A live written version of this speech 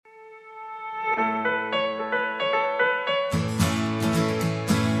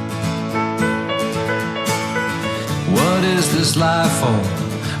this life for?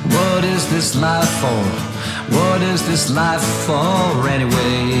 What is this life for? What is this life for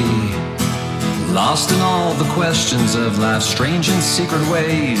anyway? Lost in all the questions of life's strange and secret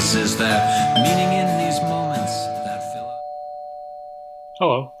ways. Is there meaning in these moments that fill up?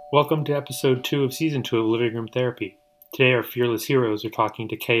 Hello, welcome to episode 2 of season 2 of Living Room Therapy. Today our fearless heroes are talking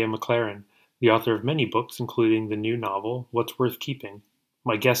to Kaya McLaren, the author of many books, including the new novel, What's Worth Keeping.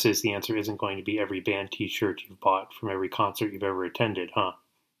 My guess is the answer isn't going to be every band t-shirt you've bought from every concert you've ever attended, huh?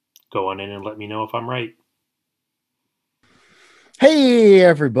 Go on in and let me know if I'm right. Hey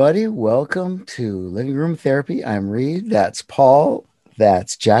everybody, welcome to Living Room Therapy. I'm Reed, that's Paul,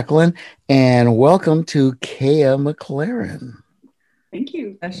 that's Jacqueline, and welcome to Kaya McLaren. Thank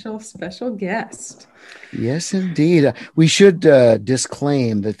you. Special guest. Yes, indeed. We should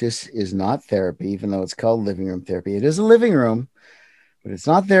disclaim that this is not therapy, even though it's called Living Room Therapy. It is a living room, but it's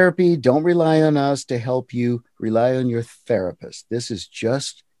not therapy. Don't rely on us to help you. Rely on your therapist. This is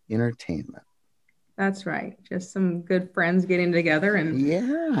just entertainment. That's right. Just some good friends getting together and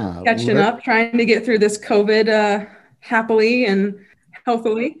catching up, trying to get through this COVID happily and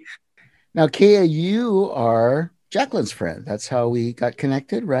healthily. Now, Kaya, you are Jacqueline's friend. That's how we got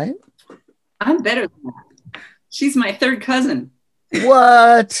connected, right? I'm better than that. She's my third cousin.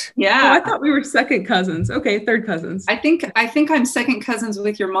 What? Yeah. Oh, I thought we were second cousins. Okay, third cousins. I think I'm second cousins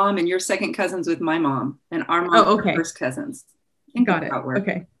with your mom, and you're second cousins with my mom, and our mom are first cousins. Got it.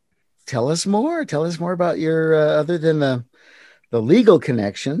 Okay. Tell us more. Tell us more about your, other than the legal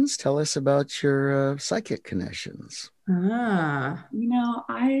connections, tell us about your psychic connections. I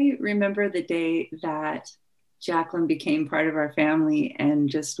remember the day that Jacqueline became part of our family, and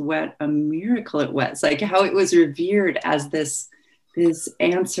just what a miracle it was. Like how it was revered as this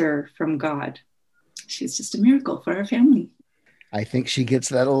answer from God. She's just a miracle for our family. I think she gets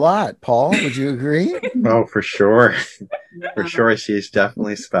that a lot. Paul, would you agree? Oh, for sure. For sure. She's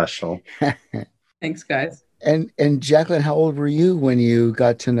definitely special. Thanks, guys. And Jacqueline, how old were you when you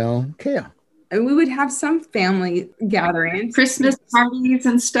got to know Kaya? And we would have some family gatherings, Christmas parties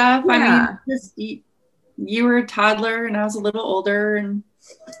and stuff. Yeah. I mean, you were a toddler and I was a little older. And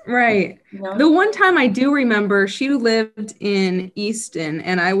right. The one time I do remember, she lived in Easton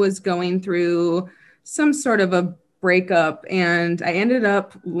and I was going through some sort of a breakup, and I ended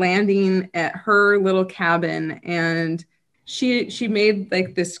up landing at her little cabin, and she made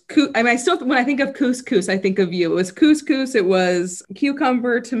like this when I think of couscous, I think of you. It was couscous, it was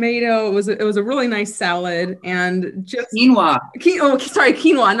cucumber, tomato, it was a really nice salad, and just quinoa.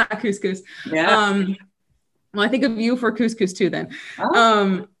 Quinoa, not couscous. Yeah. Well, I think of you for couscous too then.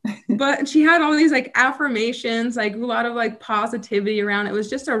 Oh. But she had all these like affirmations, like a lot of like positivity around it. It was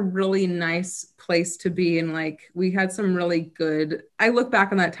just a really nice place to be. And like, we had some really good, I look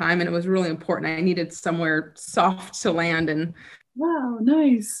back on that time and it was really important. I needed somewhere soft to land. And wow,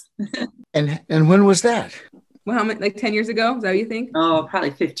 nice. And when was that? Well, how many, like 10 years ago? Is that what you think? Oh,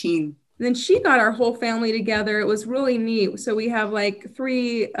 probably 15. Then she got our whole family together. It was really neat. So we have like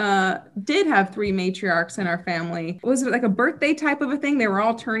three matriarchs in our family. Was it like a birthday type of a thing? They were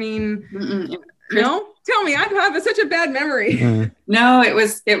all turning. No? Tell me, I have such a bad memory. No, it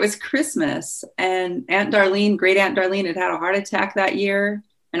was Christmas, and Great Aunt Darlene had a heart attack that year.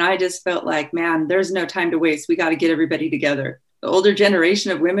 And I just felt like, man, there's no time to waste. We got to get everybody together. The older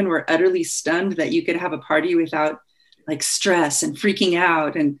generation of women were utterly stunned that you could have a party without like stress and freaking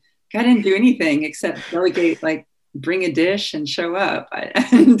out. And I didn't do anything except delegate, like bring a dish and show up. I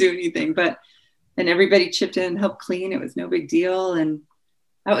didn't do anything, and everybody chipped in and helped clean. It was no big deal. And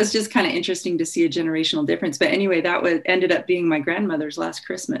that was just kind of interesting to see a generational difference. But anyway, ended up being my grandmother's last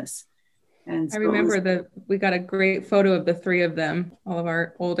Christmas. And so I remember we got a great photo of the three of them, all of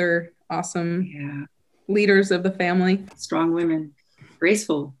our older, awesome leaders of the family. Strong women,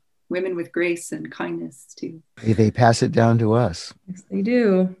 graceful women with grace and kindness too. They pass it down to us. Yes, they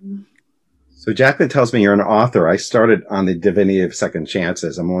do. So Jacqueline tells me you're an author. I started on the Divinity of Second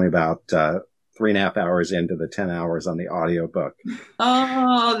Chances. I'm only about 3.5 hours into the 10 hours on the audiobook.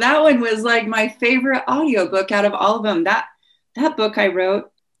 Oh, that one was like my favorite audiobook out of all of them. That book I wrote,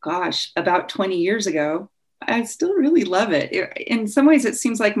 about 20 years ago. I still really love it. In some ways, it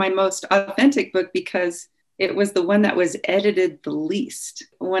seems like my most authentic book because it was the one that was edited the least.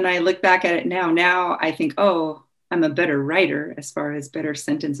 When I look back at it now I think, oh, I'm a better writer as far as better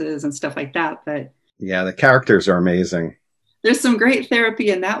sentences and stuff like that. But yeah, the characters are amazing. There's some great therapy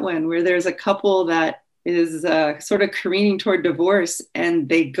in that one where there's a couple that is sort of careening toward divorce, and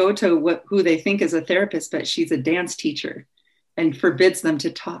they go to who they think is a therapist, but she's a dance teacher. and forbids them to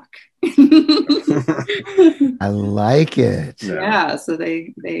talk. I like it. Yeah, so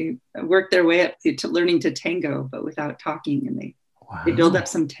they work their way up to learning to tango, but without talking, and they build up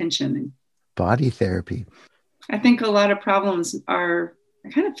some tension. Body therapy. I think a lot of problems are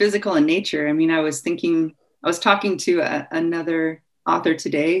kind of physical in nature. I mean, I was talking to another author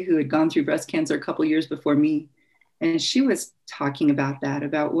today who had gone through breast cancer a couple years before me, and she was talking about that,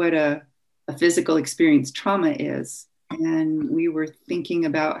 about what a physical experience trauma is. And we were thinking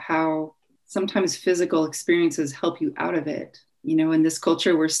about how sometimes physical experiences help you out of it. You know, in this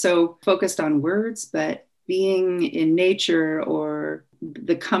culture, we're so focused on words, but being in nature or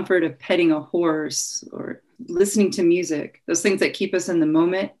the comfort of petting a horse or listening to music, those things that keep us in the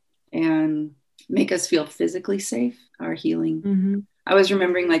moment and make us feel physically safe, are healing. Mm-hmm. I was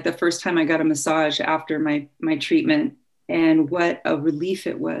remembering like the first time I got a massage after my treatment, and what a relief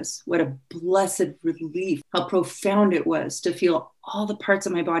it was. What a blessed relief. How profound it was to feel all the parts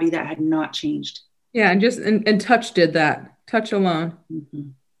of my body that had not changed. Yeah, and touch did that. Touch alone.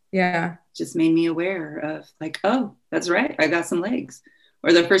 Mm-hmm. Yeah. Just made me aware of like, oh, that's right, I got some legs.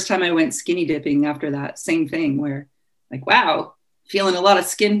 Or the first time I went skinny dipping after that, same thing, where like, wow, feeling a lot of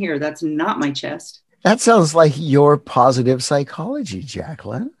skin here. That's not my chest. That sounds like your positive psychology,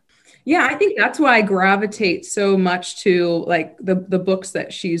 Jacqueline. Yeah, I think that's why I gravitate so much to like the books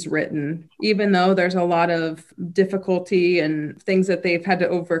that she's written, even though there's a lot of difficulty and things that they've had to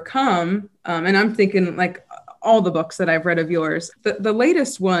overcome. And I'm thinking like all the books that I've read of yours, the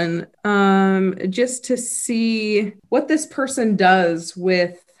latest one, just to see what this person does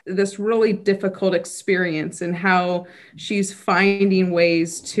with this really difficult experience and how she's finding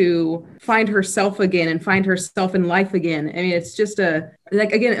ways to find herself again and find herself in life again. I mean, it's just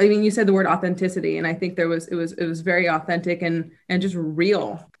you said the word authenticity, and I think it was very authentic and just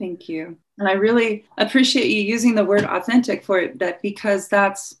real. Thank you. And I really appreciate you using the word authentic for it, because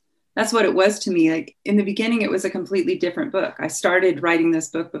that's what it was to me. Like in the beginning, it was a completely different book. I started writing this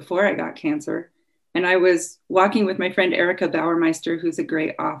book before I got cancer. And I was walking with my friend Erica Bauermeister, who's a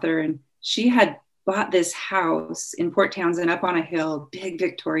great author, and she had bought this house in Port Townsend up on a hill, big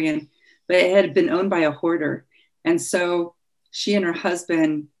Victorian, but it had been owned by a hoarder. And so she and her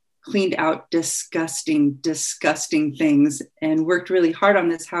husband cleaned out disgusting things and worked really hard on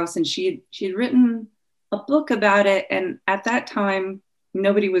this house. And she had written a book about it. And at that time,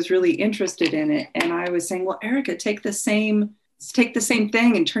 nobody was really interested in it. And I was saying, well, Erica, take the same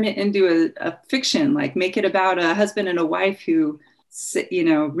thing and turn it into a fiction, like make it about a husband and a wife who, you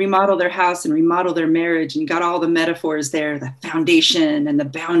know, remodel their house and remodel their marriage, and got all the metaphors there, the foundation and the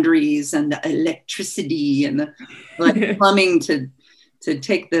boundaries and the electricity and the like plumbing to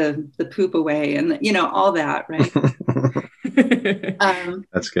take the poop away and you know, all that, right?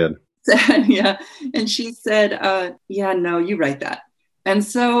 That's good. Yeah. And she said, yeah, no, you write that. And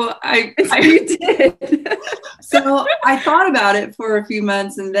so I did. So I thought about it for a few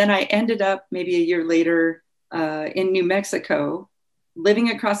months, and then I ended up maybe a year later in New Mexico,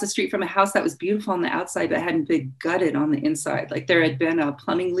 living across the street from a house that was beautiful on the outside, but hadn't been gutted on the inside. Like there had been a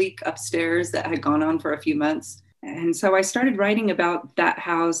plumbing leak upstairs that had gone on for a few months. And so I started writing about that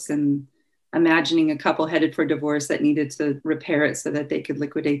house and imagining a couple headed for divorce that needed to repair it so that they could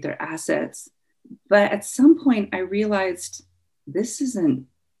liquidate their assets. But at some point I realized, this isn't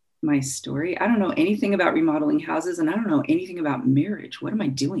my story. I don't know anything about remodeling houses, and I don't know anything about marriage. What am I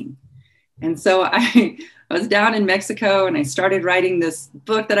doing? And so I was down in Mexico, and I started writing this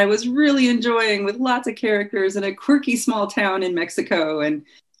book that I was really enjoying, with lots of characters in a quirky small town in Mexico. And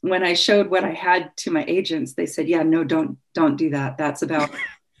when I showed what I had to my agents, they said, yeah, no, don't do that. That's about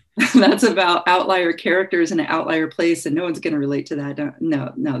outlier characters in an outlier place, and no one's going to relate to that.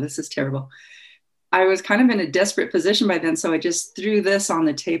 No, this is terrible. I was kind of in a desperate position by then. So I just threw this on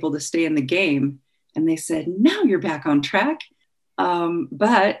the table to stay in the game. And they said, now you're back on track.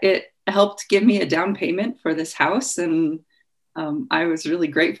 But it helped give me a down payment for this house. And I was really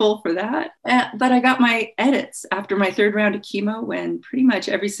grateful for that. But I got my edits after my third round of chemo, when pretty much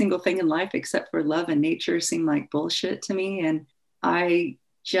every single thing in life except for love and nature seemed like bullshit to me. And I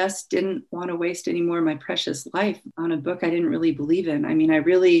just didn't want to waste any more of my precious life on a book I didn't really believe in. I mean, I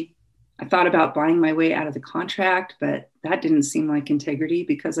thought about buying my way out of the contract, but that didn't seem like integrity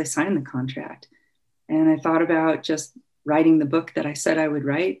because I signed the contract. And I thought about just writing the book that I said I would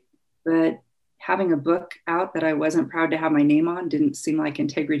write, but having a book out that I wasn't proud to have my name on didn't seem like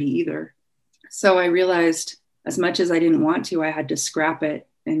integrity either. So I realized, as much as I didn't want to, I had to scrap it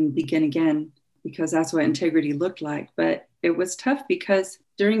and begin again, because that's what integrity looked like. But it was tough because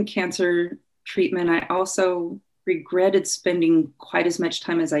during cancer treatment, I also regretted spending quite as much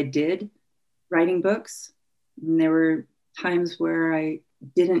time as I did writing books. And there were times where I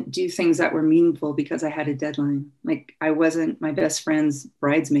didn't do things that were meaningful because I had a deadline. Like I wasn't my best friend's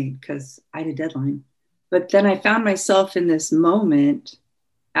bridesmaid because I had a deadline. But then I found myself in this moment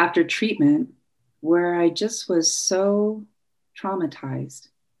after treatment where I just was so traumatized.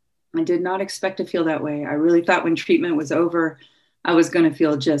 I did not expect to feel that way. I really thought when treatment was over, I was going to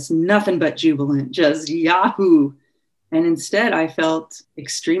feel just nothing but jubilant, just Yahoo. And instead, I felt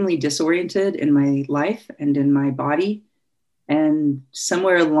extremely disoriented in my life and in my body. And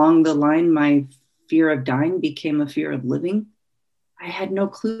somewhere along the line, my fear of dying became a fear of living. I had no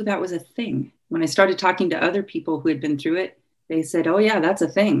clue that was a thing. When I started talking to other people who had been through it, they said, oh, yeah, that's a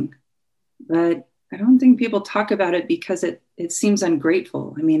thing. But I don't think people talk about it because it seems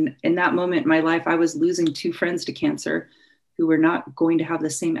ungrateful. I mean, in that moment in my life, I was losing 2 friends to cancer who were not going to have the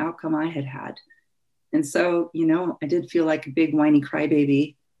same outcome I had had. And so, I did feel like a big whiny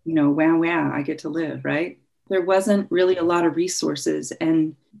crybaby, wow, I get to live, right? There wasn't really a lot of resources.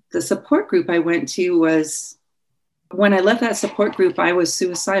 And the support group I went to was, when I left that support group, I was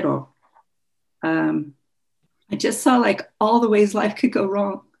suicidal. I just saw like all the ways life could go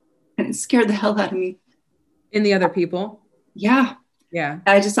wrong. And it scared the hell out of me. In the other people? Yeah. Yeah.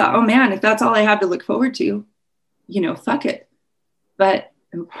 I just thought, oh man, if that's all I have to look forward to, fuck it. But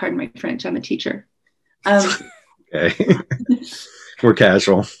pardon my French, I'm a teacher. Okay. We're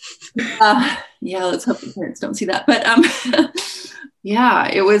casual. Yeah, let's hope the parents don't see that. But yeah,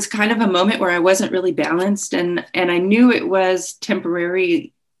 it was kind of a moment where I wasn't really balanced, and I knew it was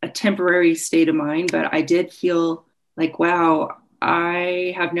a temporary state of mind, but I did feel like, wow,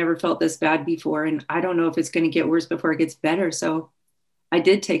 I have never felt this bad before, and I don't know if it's going to get worse before it gets better. So I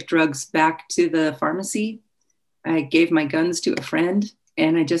did take drugs back to the pharmacy. I gave my guns to a friend,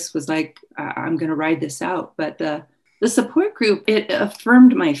 and I just was like, I'm going to ride this out. But the support group, it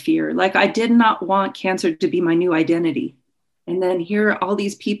affirmed my fear. Like I did not want cancer to be my new identity. And then here are all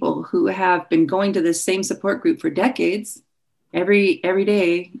these people who have been going to this same support group for decades, every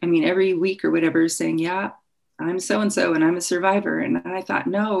day, every week or whatever, saying, yeah, I'm so-and-so and I'm a survivor. And I thought,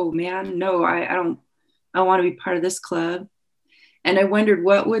 no, man, no, I don't want to be part of this club. And I wondered,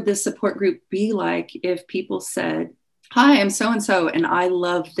 what would this support group be like if people said, hi, I'm so-and-so and I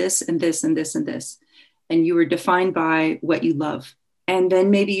love this and this and this and this. And you were defined by what you love. And then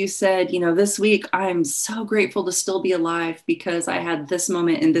maybe you said, this week, I'm so grateful to still be alive because I had this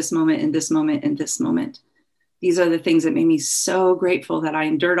moment and this moment and this moment and this moment. These are the things that made me so grateful that I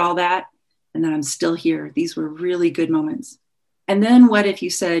endured all that and that I'm still here. These were really good moments. And then what if you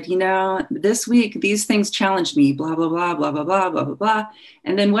said, this week, these things challenged me, blah, blah, blah, blah, blah, blah, blah, blah, blah.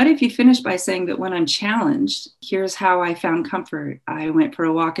 And then what if you finish by saying that when I'm challenged, here's how I found comfort. I went for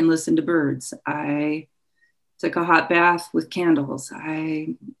a walk and listened to birds. I took a hot bath with candles.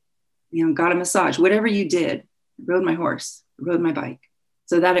 I, got a massage, whatever you did, rode my horse, rode my bike,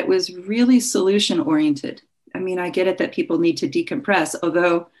 so that it was really solution oriented. I get it that people need to decompress,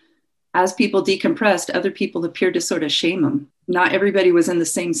 although as people decompressed, other people appeared to sort of shame them. Not everybody was in the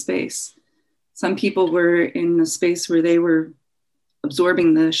same space. Some people were in a space where they were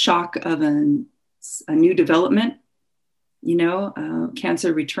absorbing the shock of a new development,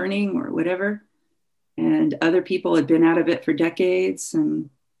 cancer returning or whatever. And other people had been out of it for decades. And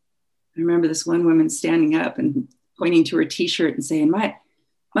I remember this one woman standing up and pointing to her t-shirt and saying, my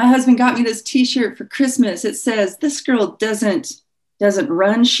husband got me this t-shirt for Christmas. It says, this girl doesn't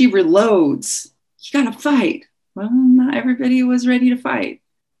run, she reloads. You gotta fight. Well, not everybody was ready to fight.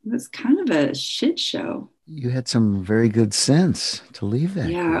 It was kind of a shit show. You had some very good sense to leave that.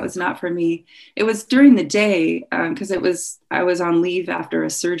 Yeah, it was not for me. It was during the day because I was on leave after a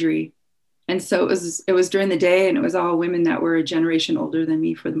surgery. And so it was during the day, and it was all women that were a generation older than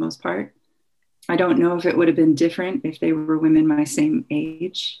me for the most part. I don't know if it would have been different if they were women my same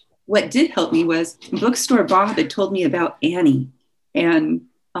age. What did help me was Bookstore Bob had told me about Annie and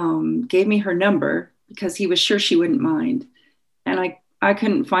gave me her number because he was sure she wouldn't mind. And I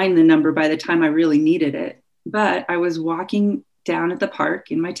couldn't find the number by the time I really needed it. But I was walking down at the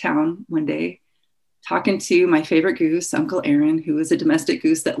park in my town one day, talking to my favorite goose, Uncle Aaron, who is a domestic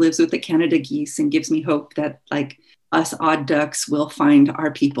goose that lives with the Canada geese and gives me hope that like us odd ducks will find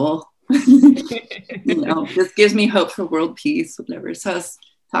our people. Just gives me hope for world peace, whatever. So I was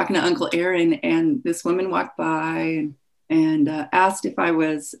talking to Uncle Aaron, and this woman walked by and asked if I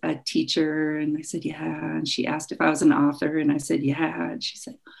was a teacher. And I said, yeah. And she asked if I was an author. And I said, yeah. And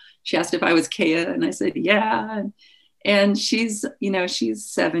she asked if I was Kea. And I said, yeah. And she's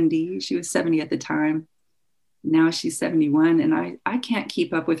 70. She was 70 at the time. Now she's 71. And I can't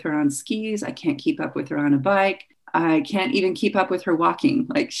keep up with her on skis. I can't keep up with her on a bike. I can't even keep up with her walking.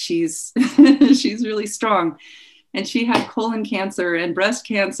 Like she's really strong. And she had colon cancer and breast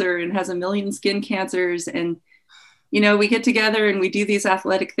cancer and has a million skin cancers. And, we get together and we do these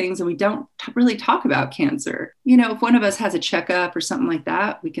athletic things and we don't really talk about cancer. If one of us has a checkup or something like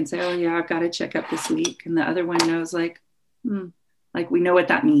that, we can say, oh yeah, I've got a checkup this week. And the other one knows like we know what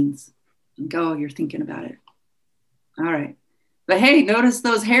that means. And go, oh, you're thinking about it. All right. But hey, notice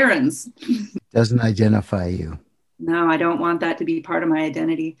those herons. Doesn't identify you. No, I don't want that to be part of my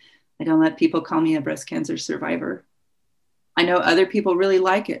identity. I don't let people call me a breast cancer survivor. I know other people really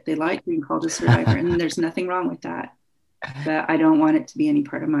like it. They like being called a survivor, and there's nothing wrong with that. But I don't want it to be any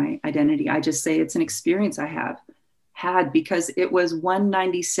part of my identity. I just say it's an experience I have had because it was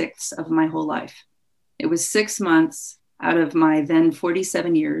 1/96 of my whole life. It was 6 months out of my then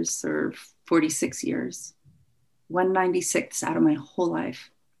 47 years or 46 years. 1/96 out of my whole life.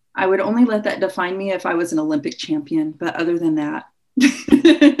 I would only let that define me if I was an Olympic champion. But other than that,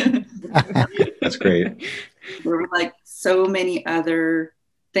 that's great. There were like so many other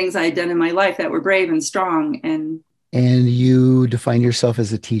things I had done in my life that were brave and strong. And you define yourself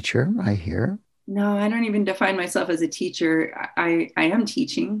as a teacher, I hear. No, I don't even define myself as a teacher. I am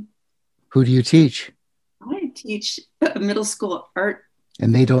teaching. Who do you teach? I teach middle school art.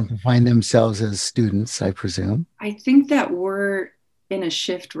 And they don't define themselves as students, I presume. I think that we're in a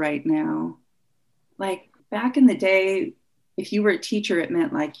shift right now. Like back in the day, if you were a teacher, it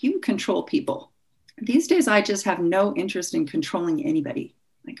meant like you control people. These days, I just have no interest in controlling anybody.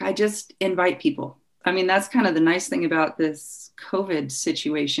 Like I just invite people. I mean, that's kind of the nice thing about this COVID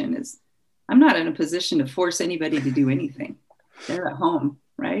situation is I'm not in a position to force anybody to do anything. They're at home,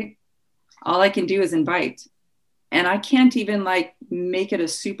 right? All I can do is invite. And I can't even like make it a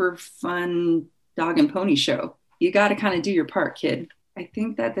super fun dog and pony show. You got to kind of do your part, kid. I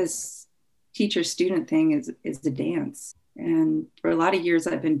think that this teacher-student thing is the dance. And for a lot of years,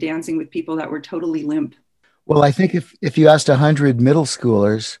 I've been dancing with people that were totally limp. Well, I think if you asked 100 middle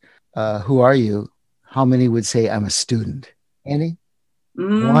schoolers, who are you? How many would say I'm a student? Any?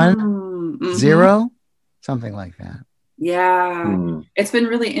 One? Zero? Something like that. Yeah, It's been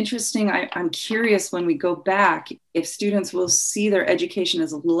really interesting. I'm curious when we go back if students will see their education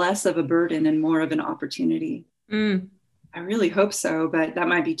as less of a burden and more of an opportunity. I really hope so, but that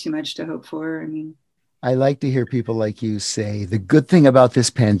might be too much to hope for. I mean, I like to hear people like you say the good thing about this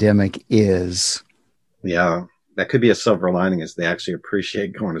pandemic is. Yeah, that could be a silver lining is they actually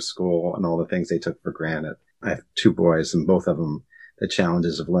appreciate going to school and all the things they took for granted. I have 2 boys and both of them, the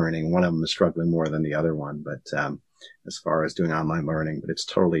challenges of learning, one of them is struggling more than the other one, but as far as doing online learning, but it's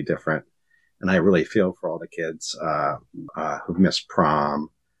totally different. And I really feel for all the kids who've missed prom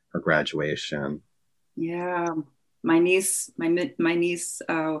or graduation. Yeah, my niece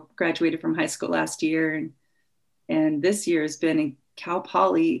graduated from high school last year, and this year has been in Cal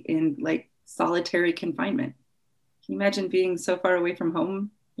Poly in like solitary confinement. Can you imagine being so far away from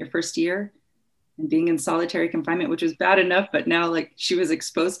home your first year and being in solitary confinement, which was bad enough, but now like she was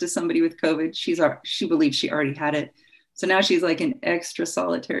exposed to somebody with COVID. She believes she already had it. So now she's like in extra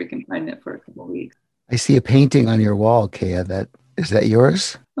solitary confinement for a couple of weeks. I see a painting on your wall, Kea. Is that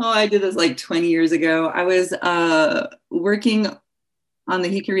yours? Oh, I did this like 20 years ago. I was working on the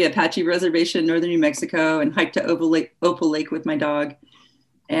Jicarilla Apache Reservation in northern New Mexico and hiked to Opal Lake with my dog.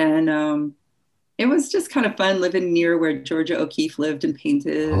 And it was just kind of fun living near where Georgia O'Keeffe lived and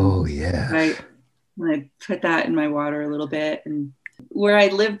painted. Oh, yeah. I put that in my water a little bit. And where I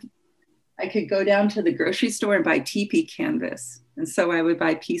lived, I could go down to the grocery store and buy teepee canvas. And so I would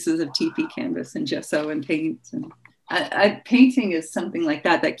buy pieces of teepee canvas and gesso and paint. And painting is something like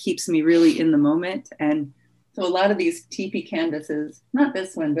that keeps me really in the moment. And so a lot of these teepee canvases, not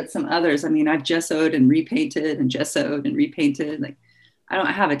this one, but some others, I mean, I've gessoed and repainted and gessoed and repainted. Like, I don't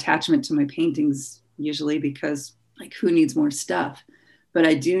have attachment to my paintings usually because like who needs more stuff? But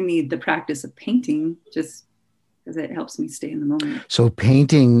I do need the practice of painting just because it helps me stay in the moment. So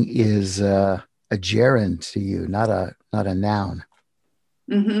painting is a gerund to you, not a noun.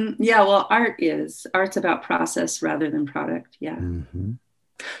 Mm-hmm. Yeah, well, art's about process rather than product. Yeah. Mm-hmm.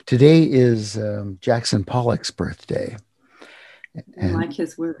 Today is Jackson Pollock's birthday. I like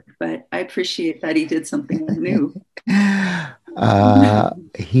his work, but I appreciate that he did something new.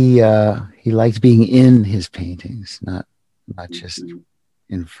 He liked being in his paintings, not just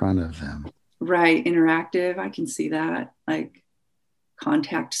in front of them. Right, interactive. I can see that, like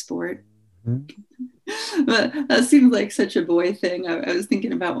contact sport. Mm-hmm. But that seems like such a boy thing. I was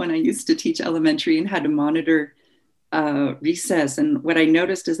thinking about when I used to teach elementary and had to monitor recess, and what I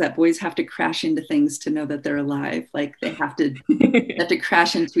noticed is that boys have to crash into things to know that they're alive. Like they have to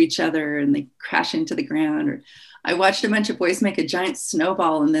crash into each other and they crash into the ground. Or I watched a bunch of boys make a giant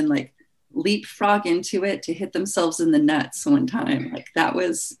snowball and then like leapfrog into it to hit themselves in the nuts one time. Like that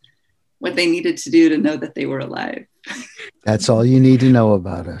was what they needed to do to know that they were alive. That's all you need to know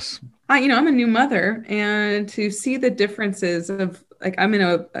about us. I'm a new mother, and to see the differences of, like, I'm in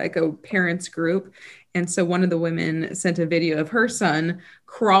a parents group. And so one of the women sent a video of her son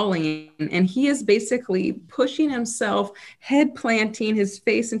crawling, and he is basically pushing himself, head planting his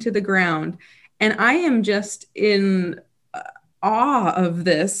face into the ground. And I am just in awe of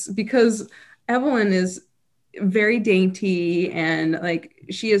this, because Evelyn is very dainty, and like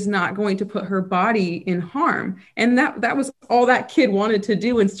she is not going to put her body in harm. And that was all that kid wanted to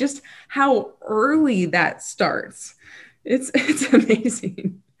do. And it's just how early that starts. It's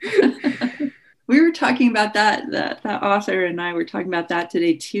amazing. We were talking about that author and I were talking about that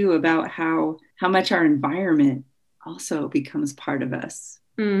today too, about how much our environment also becomes part of us.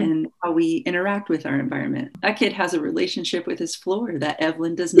 And how we interact with our environment. That kid has a relationship with his floor that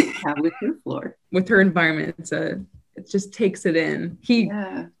Evelyn does not have with her floor. With her environment, it just takes it in. He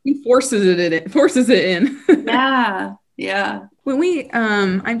forces it in. Yeah. When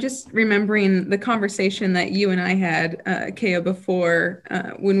I'm just remembering the conversation that you and I had, Kea, before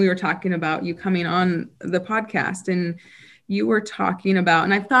when we were talking about you coming on the podcast, and you were talking about,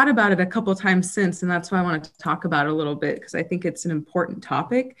 and I've thought about it a couple of times since, and that's why I wanted to talk about it a little bit, because I think it's an important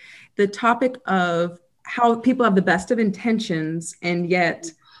topic. The topic of how people have the best of intentions and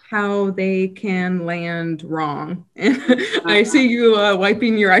yet how they can land wrong. And I see you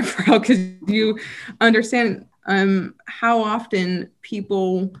wiping your eyebrow because you understand how often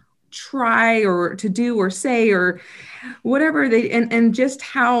people try or to do or say or whatever and just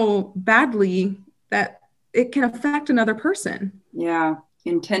how badly that it can affect another person. Yeah.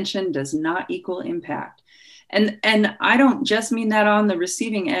 Intention does not equal impact. And I don't just mean that on the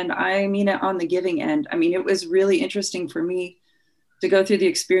receiving end. I mean it on the giving end. I mean, it was really interesting for me to go through the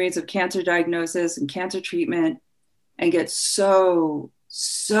experience of cancer diagnosis and cancer treatment and get so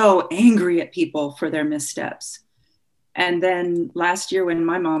angry at people for their missteps. And then last year when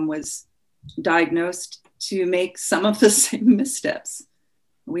my mom was diagnosed, to make some of the same missteps.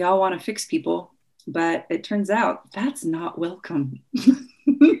 We all want to fix people, but it turns out that's not welcome.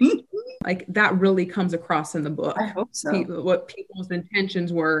 Like that really comes across in the book. I hope so. What people's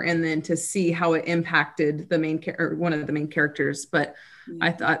intentions were, and then to see how it impacted the main or one of the main characters. But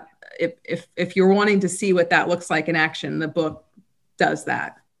I thought if you're wanting to see what that looks like in action, the book does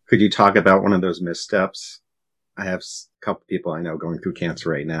that. Could you talk about one of those missteps? I have a couple people I know going through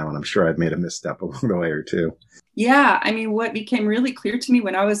cancer right now, and I'm sure I've made a misstep along the way or two. Yeah. I mean, what became really clear to me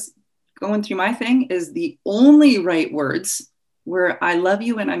when I was going through my thing is the only right words were "I love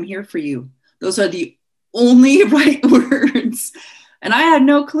you" and "I'm here for you." Those are the only right words. And I had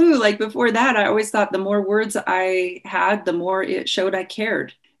no clue. Like before that, I always thought the more words I had, the more it showed I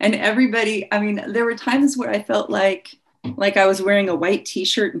cared. And everybody, I mean, there were times where I felt like I was wearing a white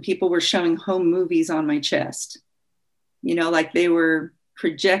t-shirt and people were showing home movies on my chest. You know, like they were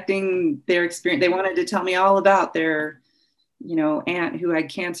projecting their experience. They wanted to tell me all about their, you know, aunt who had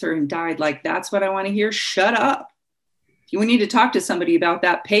cancer and died. Like, that's what I want to hear. Shut up. If you need to talk to somebody about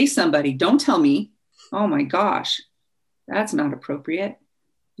that, pay somebody. Don't tell me. Oh my gosh, that's not appropriate.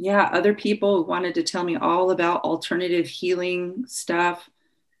 Yeah. Other people wanted to tell me all about alternative healing stuff.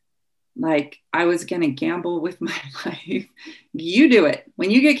 Like I was going to gamble with my life. You do it. When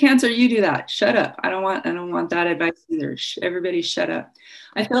you get cancer, you do that. Shut up. I don't want that advice either. Everybody shut up.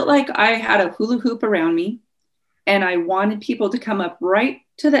 I felt like I had a hula hoop around me and I wanted people to come up right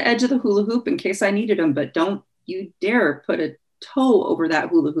to the edge of the hula hoop in case I needed them, but don't you dare put a toe over that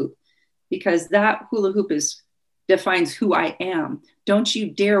hula hoop, because that hula hoop defines who I am. Don't you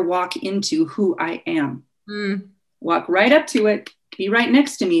dare walk into who I am. Walk right up to it. Be right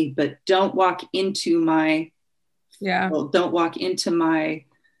next to me, but don't walk into my, don't walk into my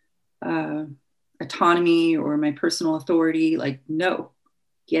autonomy or my personal authority. Like, no,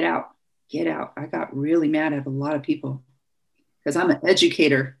 get out. I got really mad at a lot of people because I'm an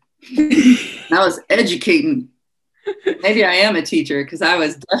educator. I was educating. Maybe I am a teacher because I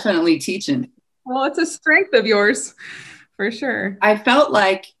was definitely teaching. Well, it's a strength of yours for sure. I felt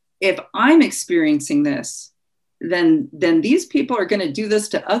like if I'm experiencing this, then these people are going to do this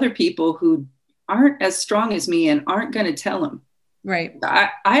to other people who aren't as strong as me and aren't going to tell them. Right.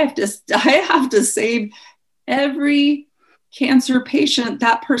 I have to save every cancer patient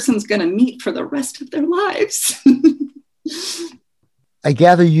that person's going to meet for the rest of their lives. I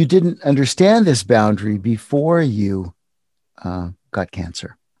gather you didn't understand this boundary before you got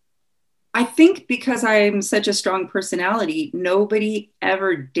cancer. I think because I'm such a strong personality, nobody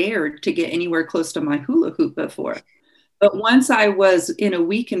ever dared to get anywhere close to my hula hoop before. But once I was in a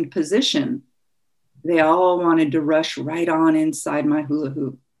weakened position, they all wanted to rush right on inside my hula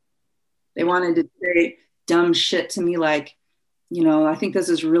hoop. They wanted to say dumb shit to me like, I think this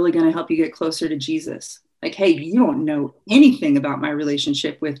is really going to help you get closer to Jesus. Like, hey, you don't know anything about my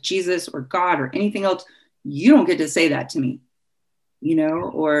relationship with Jesus or God or anything else. You don't get to say that to me,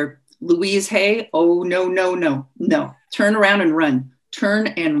 or Louise Hay. Oh, no, no, no, no. Turn around and run. Turn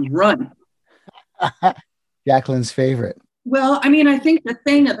and run. Jacqueline's favorite. Well, I mean, I think the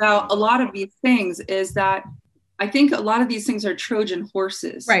thing about a lot of these things is that I think a lot of these things are Trojan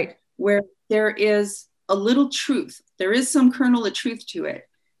horses, right? Where there is a little truth. There is some kernel of truth to it.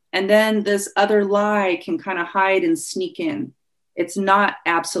 And then this other lie can kind of hide and sneak in. It's not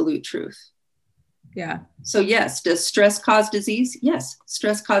absolute truth. Yeah. So yes, does stress cause disease? Yes,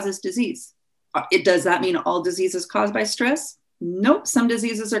 stress causes disease. Does that mean all diseases caused by stress? Nope, some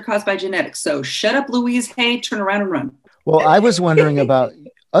diseases are caused by genetics. So shut up, Louise Hay, turn around and run. Well, I was wondering about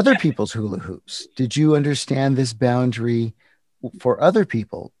other people's hula hoops. Did you understand this boundary for other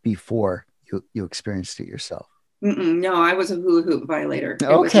people before you experienced it yourself? No, I was a hula hoop violator.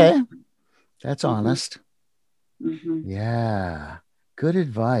 Okay. That's honest. Mm-hmm. Yeah. Good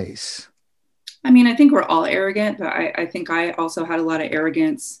advice. I mean, I think we're all arrogant, but I think I also had a lot of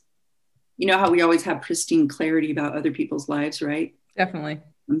arrogance. You know how we always have pristine clarity about other people's lives, right? Definitely.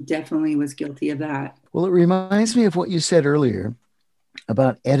 I definitely was guilty of that. Well, it reminds me of what you said earlier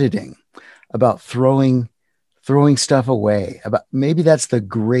about editing, about throwing stuff away. About maybe that's the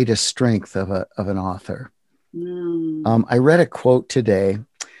greatest strength of an author. I read a quote today.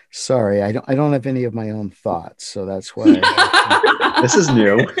 Sorry, I don't have any of my own thoughts, so that's why this is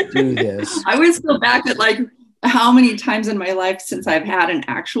new. Do this. I always go back at like how many times in my life since I've had an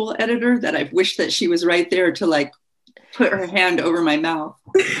actual editor that I've wished that she was right there to like put her hand over my mouth.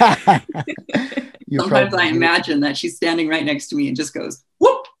 Sometimes I imagine that she's standing right next to me and just goes,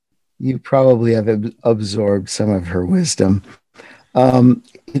 whoop. You probably have absorbed some of her wisdom.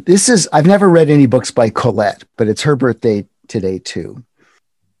 I've never read any books by Colette, but it's her birthday today too.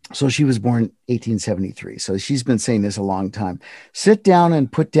 So she was born 1873. So she's been saying this a long time. Sit down and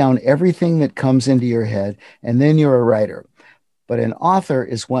put down everything that comes into your head, and then you're a writer. But an author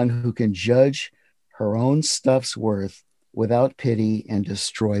is one who can judge her own stuff's worth without pity and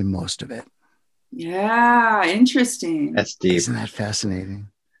destroy most of it. Yeah, interesting. That's deep. Isn't that fascinating?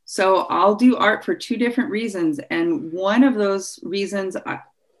 So I'll do art for two different reasons. And one of those reasons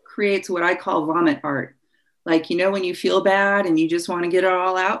creates what I call vomit art. Like, when you feel bad and you just want to get it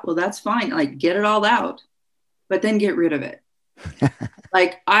all out, well, that's fine. Like, get it all out, but then get rid of it.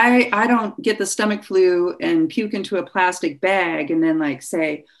 Like, I don't get the stomach flu and puke into a plastic bag and then like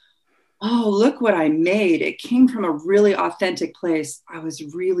say, oh, look what I made. It came from a really authentic place. I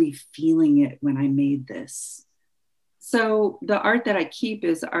was really feeling it when I made this. So the art that I keep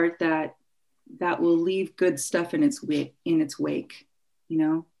is art that will leave good stuff in its wake,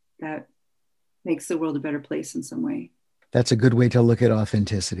 that makes the world a better place in some way. That's a good way to look at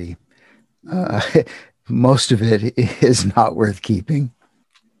authenticity. Most of it is not worth keeping.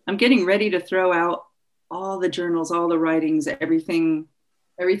 I'm getting ready to throw out all the journals, all the writings, everything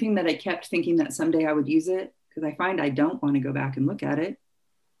that I kept thinking that someday I would use it, because I find I don't want to go back and look at it.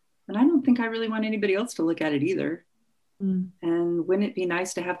 And I don't think I really want anybody else to look at it either. And wouldn't it be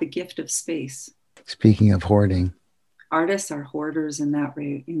nice to have the gift of space? Speaking of hoarding. Artists are hoarders in that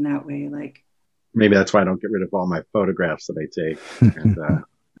way. Like, maybe that's why I don't get rid of all my photographs that I take. And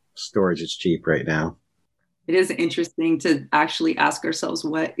storage is cheap right now. It is interesting to actually ask ourselves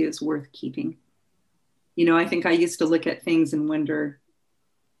what is worth keeping. I think I used to look at things and wonder,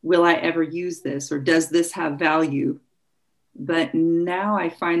 will I ever use this, or does this have value? But now I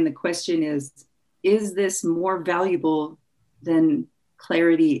find the question is this more valuable than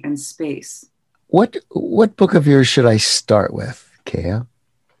clarity and space? What book of yours should I start with, Kea?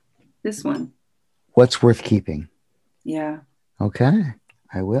 This one. What's worth keeping? Yeah. Okay,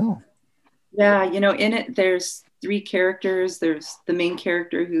 I will. Yeah, in it, there's three characters. There's the main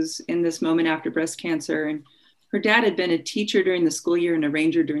character who's in this moment after breast cancer, and her dad had been a teacher during the school year and a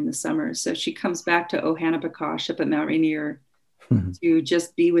ranger during the summer. So she comes back to Ohanabacosh up at Mount Rainier to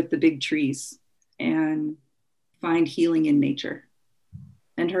just be with the big trees and find healing in nature.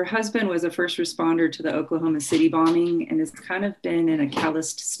 And her husband was a first responder to the Oklahoma City bombing and has kind of been in a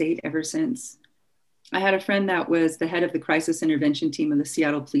calloused state ever since. I had a friend that was the head of the crisis intervention team of the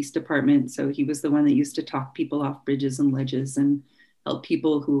Seattle Police Department. So he was the one that used to talk people off bridges and ledges and help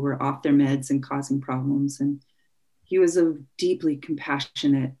people who were off their meds and causing problems. And he was a deeply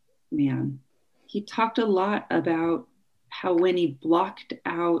compassionate man. He talked a lot about how when he blocked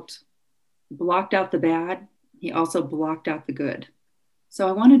out the bad, He also blocked out the good. So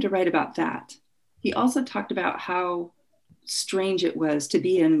I wanted to write about that. He also talked about how strange it was to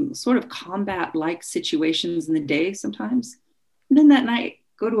be in sort of combat-like situations in the day sometimes. And then that night,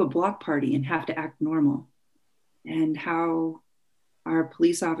 go to a block party and have to act normal. And how our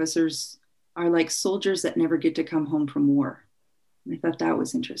police officers are like soldiers that never get to come home from war. And I thought that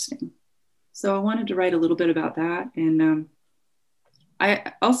was interesting. So I wanted to write a little bit about that. And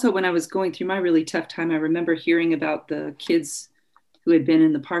I also, when I was going through my really tough time, I remember hearing about the kids who had been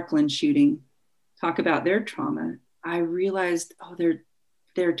in the Parkland shooting talk about their trauma. I realized, oh,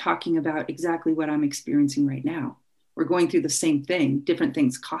 they're talking about exactly what I'm experiencing right now. We're going through the same thing. Different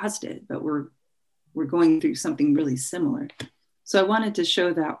things caused it, but we're going through something really similar. So I wanted to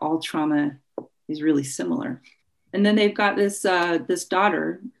show that all trauma is really similar. And then they've got this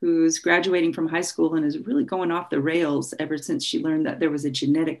daughter who's graduating from high school and is really going off the rails ever since she learned that there was a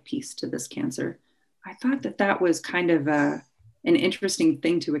genetic piece to this cancer. I thought that was kind of an interesting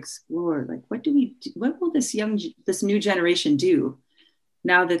thing to explore. Like, what will this new generation do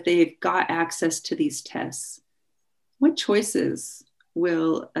now that they've got access to these tests? What choices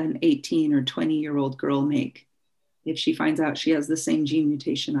will an 18 or 20-year-old girl make if she finds out she has the same gene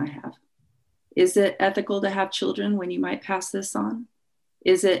mutation I have? Is it ethical to have children when you might pass this on?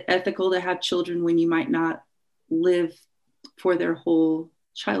 Is it ethical to have children when you might not live for their whole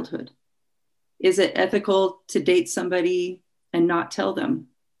childhood? Is it ethical to date somebody and not tell them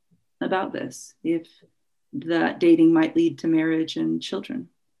about this if that dating might lead to marriage and children?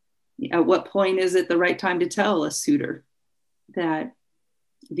 At what point is it the right time to tell a suitor that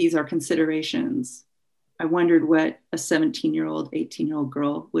these are considerations? I wondered what a 17-year-old, 18-year-old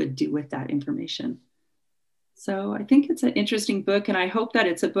girl would do with that information. So I think it's an interesting book, and I hope that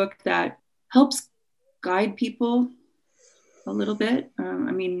it's a book that helps guide people a little bit.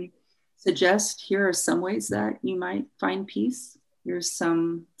 Suggest here are some ways that you might find peace. Here's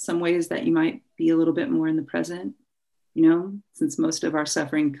some ways that you might be a little bit more in the present, since most of our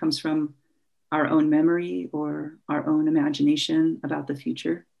suffering comes from our own memory or our own imagination about the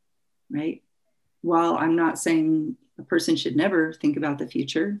future, right? While I'm not saying a person should never think about the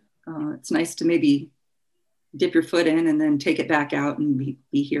future, it's nice to maybe dip your foot in and then take it back out and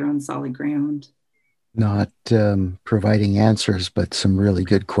be here on solid ground. Not providing answers, but some really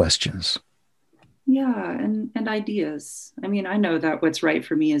good questions. Yeah, and ideas. I know that what's right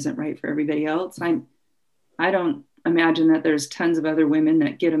for me isn't right for everybody else. I don't imagine that there's tons of other women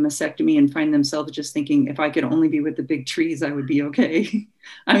that get a mastectomy and find themselves just thinking, if I could only be with the big trees, I would be okay.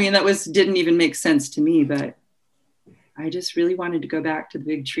 That didn't even make sense to me, but I just really wanted to go back to the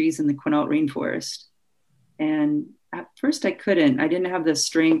big trees in the Quinault rainforest. And at first I couldn't. I didn't have the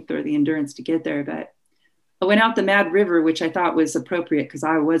strength or the endurance to get there, but I went out the Mad River, which I thought was appropriate because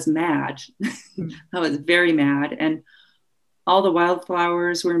I was mad. I was very mad. And all the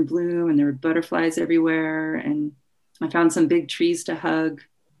wildflowers were in bloom and there were butterflies everywhere. And I found some big trees to hug.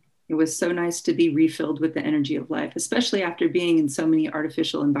 It was so nice to be refilled with the energy of life, especially after being in so many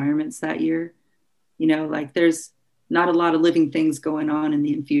artificial environments that year. There's not a lot of living things going on in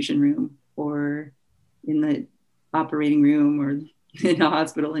the infusion room or in the operating room or in a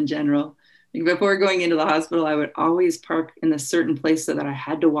hospital in general. Before going into the hospital, I would always park in a certain place so that I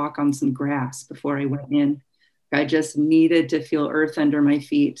had to walk on some grass before I went in. I just needed to feel earth under my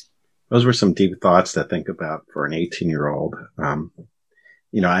feet. Those were some deep thoughts to think about for an 18-year-old.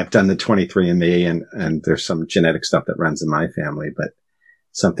 I've done the 23andMe and there's some genetic stuff that runs in my family, but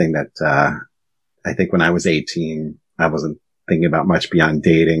something that I think when I was 18, I wasn't thinking about much beyond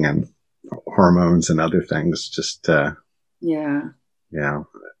dating and hormones and other things. Just, that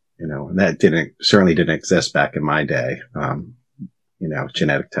certainly didn't exist back in my day.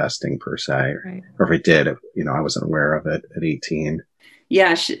 Genetic testing per se, right. Or if it did, I wasn't aware of it at 18.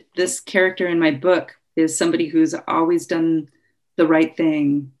 Yeah. This character in my book is somebody who's always done the right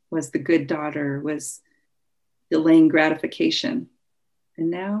thing, was the good daughter, was delaying gratification. And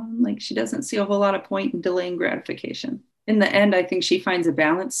now, she doesn't see a whole lot of point in delaying gratification. In the end, I think she finds a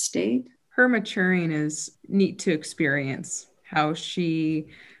balanced state. Her maturing is neat to experience, how she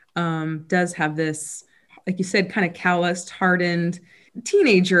does have this, like you said, kind of calloused, hardened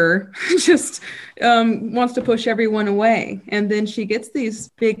teenager just wants to push everyone away. And then she gets these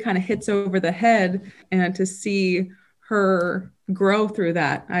big kind of hits over the head, and to see her grow through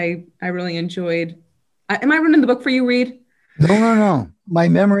that, I really enjoyed. Am I running the book for you, Reed? No. My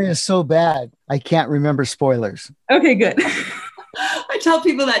memory is so bad. I can't remember spoilers. Okay, good. I tell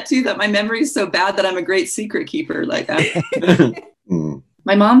people that too, that my memory is so bad that I'm a great secret keeper like that.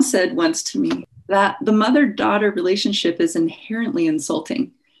 My mom said once to me that the mother-daughter relationship is inherently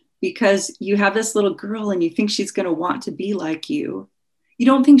insulting. because you have this little girl and you think she's going to want to be like you. You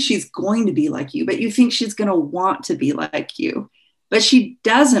don't think she's going to be like you, but you think she's going to want to be like you. But she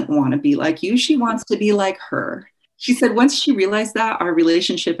doesn't want to be like you. She wants to be like her. She said once she realized that, our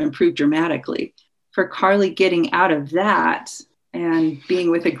relationship improved dramatically. For Carly, getting out of that and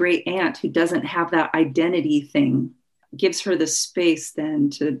being with a great aunt who doesn't have that identity thing gives her the space then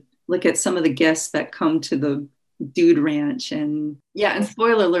to look at some of the guests that come to the Dude Ranch. And yeah, and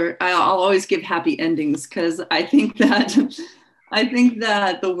spoiler alert, I'll always give happy endings because I think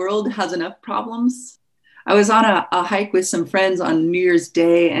that the world has enough problems. I was on a hike with some friends on New Year's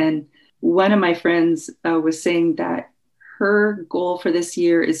Day, and one of my friends was saying that her goal for this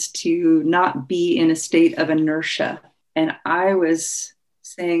year is to not be in a state of inertia. And I was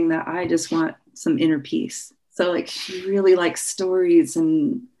saying that I just want some inner peace. So like she really likes stories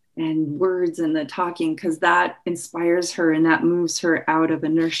and words and the talking because that inspires her and that moves her out of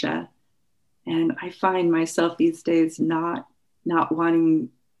inertia. And I find myself these days not wanting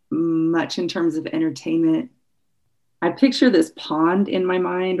much in terms of entertainment. I picture this pond in my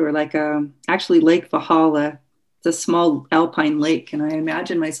mind, or like actually Lake Valhalla. It's a small alpine lake, and I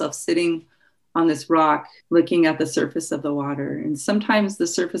imagine myself sitting on this rock looking at the surface of the water. And sometimes the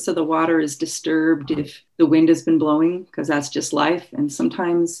surface of the water is disturbed if the wind has been blowing, because that's just life. And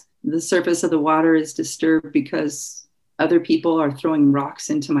sometimes the surface of the water is disturbed because other people are throwing rocks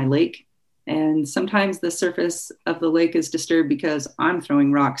into my lake. And sometimes the surface of the lake is disturbed because I'm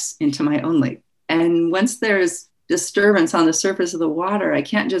throwing rocks into my own lake. And once there's disturbance on the surface of the water, I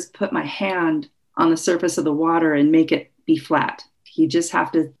can't just put my hand on the surface of the water and make it be flat. You just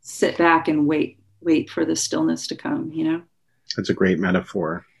have to sit back and wait for the stillness to come, you know? That's a great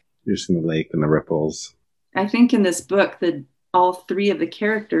metaphor, using the lake and the ripples. I think in this book that all three of the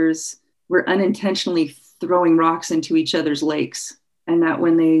characters were unintentionally throwing rocks into each other's lakes, and that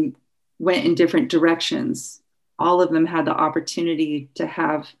when they went in different directions, all of them had the opportunity to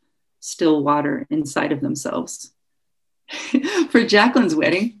have still water inside of themselves. For Jacqueline's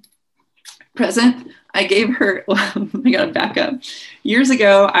wedding present, I gave her, well, I gotta back up. Years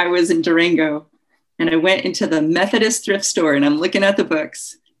ago, I was in Durango and I went into the Methodist thrift store and I'm looking at the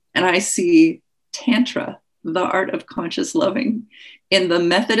books and I see Tantra, The Art of Conscious Loving, in the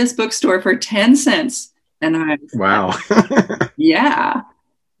Methodist bookstore for 10 cents. And wow. Yeah,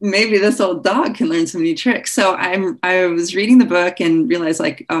 maybe this old dog can learn some new tricks. So I was reading the book and realized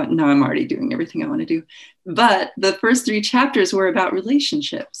like, oh no, I'm already doing everything I want to do. But the first 3 chapters were about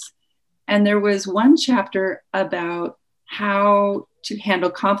relationships. And there was one chapter about how to handle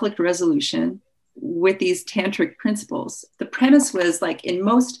conflict resolution with these tantric principles. The premise was like in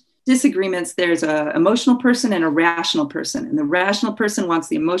most disagreements, there's an emotional person and a rational person. And the rational person wants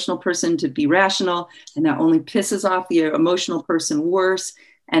the emotional person to be rational, and that only pisses off the emotional person worse.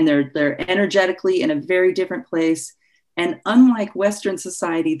 And they're energetically in a very different place. And unlike Western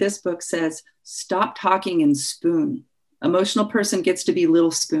society, this book says, stop talking and spoon. Emotional person gets to be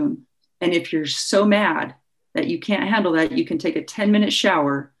little spoon. And if you're so mad that you can't handle that, you can take a 10-minute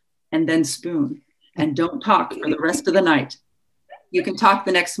shower and then spoon, and don't talk for the rest of the night. You can talk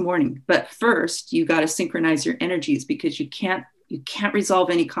the next morning, but first you got to synchronize your energies, because you can't resolve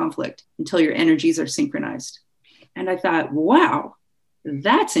any conflict until your energies are synchronized. And I thought, wow,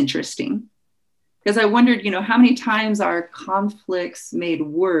 that's interesting. Because I wondered, how many times are conflicts made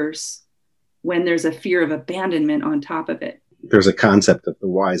worse when there's a fear of abandonment on top of it? There's a concept of the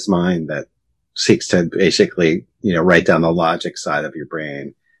wise mind that seeks to basically, write down the logic side of your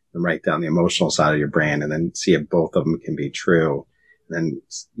brain and write down the emotional side of your brain, and then see if both of them can be true. And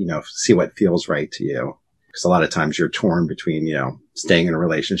then, see what feels right to you. Because a lot of times you're torn between, staying in a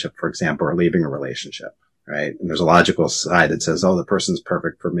relationship, for example, or leaving a relationship, right? And there's a logical side that says, oh, the person's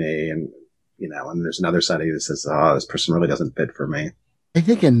perfect for me. And, and there's another side of you that says, oh, this person really doesn't fit for me. I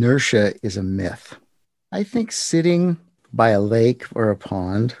think inertia is a myth. I think sitting by a lake or a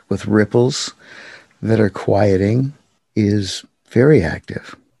pond with ripples that are quieting is very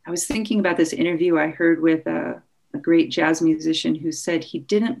active. I was thinking about this interview I heard with a great jazz musician who said he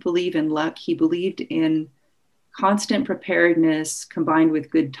didn't believe in luck. He believed in constant preparedness combined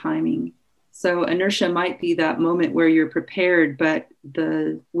with good timing. So inertia might be that moment where you're prepared, but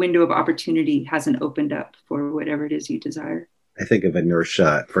the window of opportunity hasn't opened up for whatever it is you desire. I think of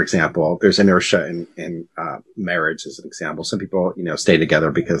inertia, for example, there's inertia in marriage as an example. Some people, stay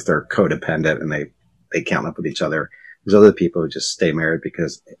together because they're codependent and they can't live with each other. There's other people who just stay married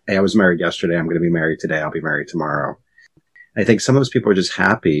because, hey, I was married yesterday. I'm going to be married today. I'll be married tomorrow. I think some of those people are just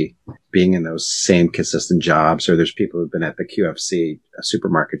happy being in those same consistent jobs. Or there's people who've been at the QFC, a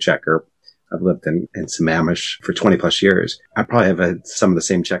supermarket checker, I've lived in Sammamish for 20 plus years. I probably have had some of the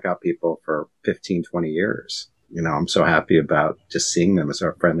same checkout people for 15, 20 years. I'm so happy about just seeing them as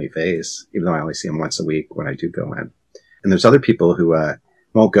a friendly face, even though I only see them once a week when I do go in. And there's other people who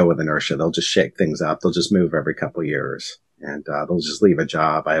won't go with inertia. They'll just shake things up. They'll just move every couple of years, and they'll just leave a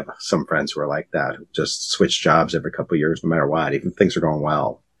job. I have some friends who are like that, who just switch jobs every couple of years, no matter what. Even if things are going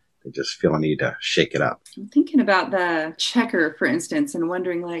well, they just feel a need to shake it up. I'm thinking about the checker, for instance, and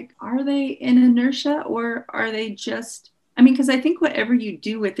wondering, like, are they in inertia, or are they just, because I think whatever you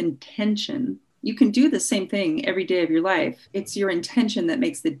do with intention, you can do the same thing every day of your life. It's your intention that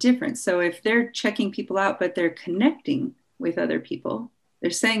makes the difference. So if they're checking people out, but they're connecting with other people, they're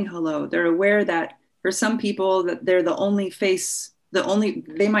saying hello, they're aware that for some people that they're the only face,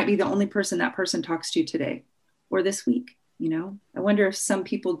 they might be the only person that person talks to today or this week. I wonder if some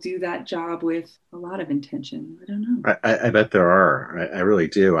people do that job with a lot of intention. I don't know. I bet there are. I really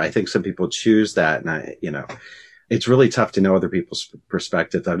do. I think some people choose that. And it's really tough to know other people's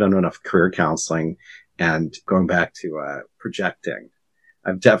perspectives. I've done enough career counseling, and going back to projecting,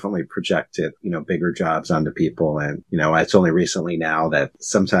 I've definitely projected, bigger jobs onto people. And, it's only recently now that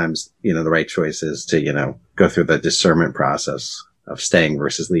sometimes, the right choice is to, go through the discernment process of staying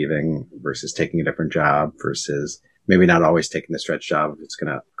versus leaving versus taking a different job versus maybe not always taking the stretch job if it's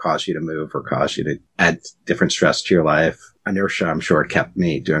going to cause you to move or cause you to add different stress to your life. Inertia, I'm sure, kept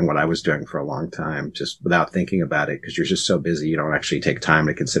me doing what I was doing for a long time, just without thinking about it, because you're just so busy. You don't actually take time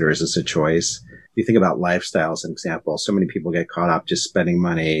to consider, is this a choice? You think about lifestyle as an example. So many people get caught up just spending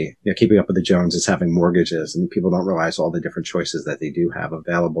money, keeping up with the Joneses, having mortgages, and people don't realize all the different choices that they do have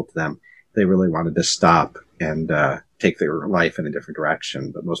available to them. They really wanted to stop and take their life in a different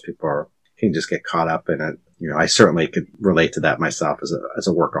direction, but most people can just get caught up in it. I certainly could relate to that myself as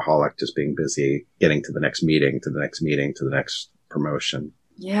a workaholic, just being busy, getting to the next meeting, to the next meeting, to the next promotion.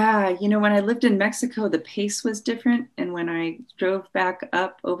 Yeah. When I lived in Mexico, the pace was different. And when I drove back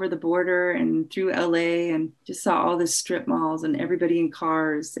up over the border and through LA and just saw all the strip malls and everybody in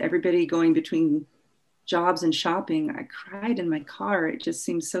cars, everybody going between jobs and shopping, I cried in my car. It just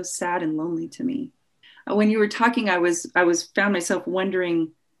seemed so sad and lonely to me. When you were talking, I found myself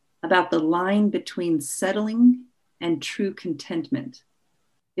wondering about the line between settling and true contentment.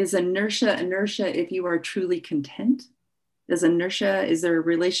 Is inertia if you are truly content? Is there a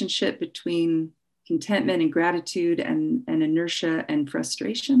relationship between contentment and gratitude and inertia and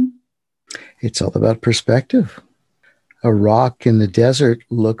frustration? It's all about perspective. A rock in the desert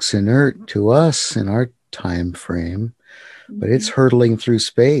looks inert to us in our time frame, but it's hurtling through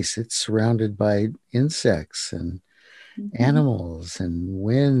space. It's surrounded by insects and animals and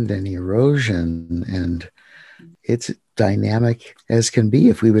wind and erosion, and it's dynamic as can be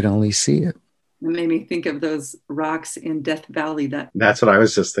if we would only see it. It made me think of those rocks in Death Valley. That's what I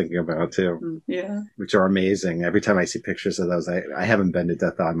was just thinking about too. Yeah. Which are amazing. Every time I see pictures of those, I haven't been to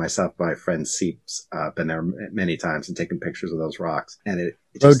Death Valley myself, but my friend Seep's been there many times and taken pictures of those rocks. And it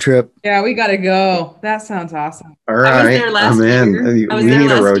road trip. Yeah, we got to go. That sounds awesome. All right. I was there last year. We need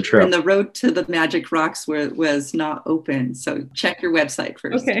a road trip. And the road to the Magic Rocks was not open. So check your website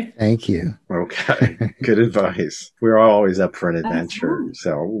first. Okay. Thank you. Okay. Good advice. We're always up for an adventure.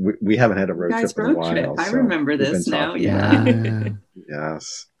 So we haven't had a road trip in a while. I remember this now. Yeah.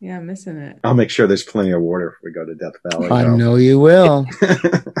 Yes. Yeah, I'm missing it. I'll make sure there's plenty of water if we go to Death Valley. I know you will.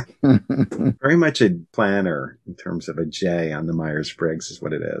 Very much a planner in terms of a J on the Myers-Briggs is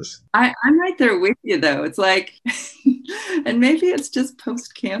what it is. I'm right there with you, though. It's like, and maybe it's just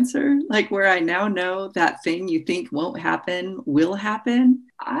post-cancer, like where I now know that thing you think won't happen will happen.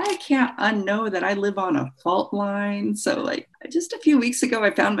 I can't unknow that I live on a fault line. So like just a few weeks ago,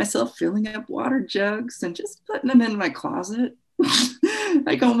 I found myself filling up water jugs and just putting them in my closet.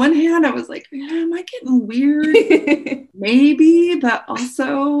 Like on one hand, I was like, am I getting weird? Maybe, but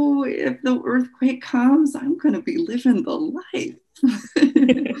also if the earthquake comes, I'm going to be living the life.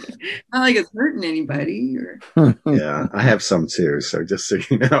 Not like it's hurting anybody. Yeah, I have some too. So just so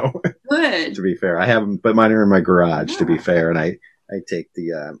you know, good. To be fair, I have them, but mine are in my garage. Yeah. To be fair, and I take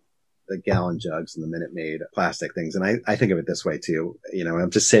the gallon jugs and the Minute Maid plastic things, and I think of it this way too.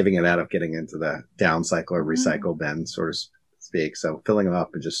 I'm just saving it out of getting into the downcycle or recycle bin, sort of speak. So filling them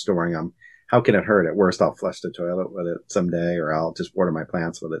up and just storing them. How can it hurt? At worst, I'll flush the toilet with it someday, or I'll just water my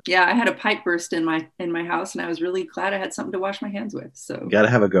plants with it. Yeah, I had a pipe burst in my house, and I was really glad I had something to wash my hands with. So you got to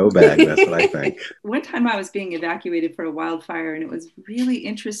have a go bag. That's what I think. One time I was being evacuated for a wildfire, and it was really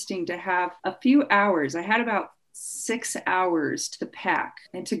interesting to have a few hours. I had about 6 hours to pack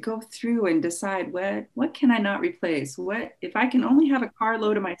and to go through and decide what can I not replace? What if I can only have a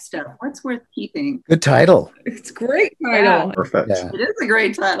carload of my stuff? What's worth keeping? Good title. It's a great title. Yeah. Perfect. Yeah. It is a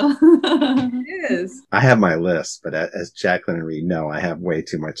great title. It is. I have my list, but as Jacqueline and Reed know, I have way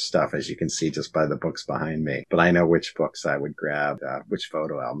too much stuff, as you can see just by the books behind me. But I know which books I would grab, which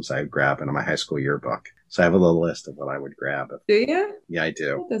photo albums I would grab in my high school yearbook. So I have a little list of what I would grab. Do you? Yeah, I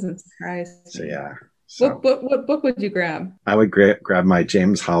do. That doesn't surprise me. So yeah. So What book would you grab? I would grab my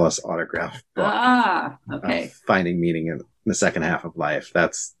James Hollis autograph book. Okay. Finding Meaning in the Second Half of Life.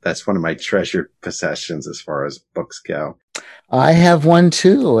 That's one of my treasured possessions as far as books go. I have one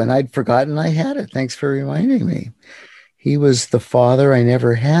too, and I'd forgotten I had it. Thanks for reminding me. He was the father I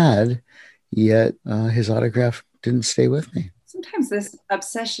never had, yet his autograph didn't stay with me. Sometimes this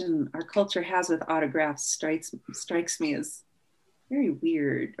obsession our culture has with autographs strikes me as very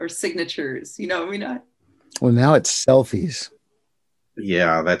weird, or signatures, Well, now it's selfies.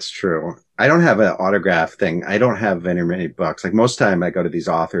 Yeah, that's true. I don't have an autograph thing. I don't have very many books. Like most time I go to these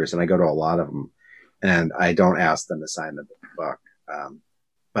authors, and I go to a lot of them, and I don't ask them to sign the book.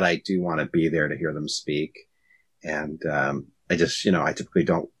 But I do want to be there to hear them speak. And I just, I typically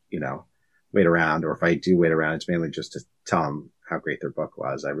don't, wait around. Or if I do wait around, it's mainly just to tell them how great their book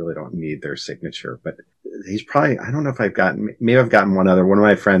was. I really don't need their signature. But he's probably, I don't know if I've gotten one other. One of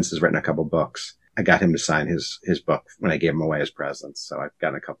my friends has written a couple books. I got him to sign his book when I gave him away as presents. So I've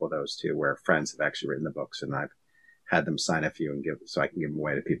gotten a couple of those too, where friends have actually written the books, and I've had them sign a few and so I can give them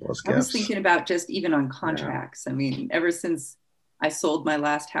away to people as gifts. I was thinking about just even on contracts. Yeah. I mean, ever since I sold my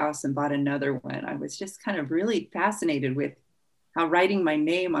last house and bought another one, I was just kind of really fascinated with how writing my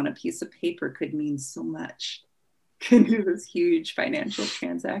name on a piece of paper could mean so much. Could do this huge financial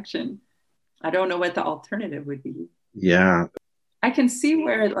transaction. I don't know what the alternative would be. Yeah. I can see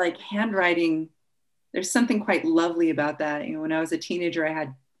where like handwriting, there's something quite lovely about that. When I was a teenager, I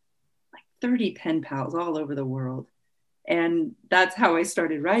had like 30 pen pals all over the world. And that's how I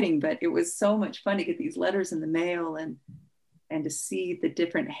started writing. But it was so much fun to get these letters in the mail and to see the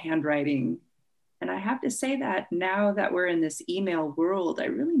different handwriting. And I have to say that now that we're in this email world, I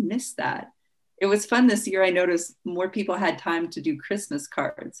really miss that. It was fun this year. I noticed more people had time to do Christmas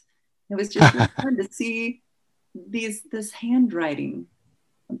cards. It was just fun to see this handwriting,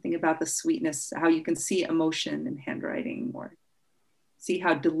 something about the sweetness, how you can see emotion in handwriting, or see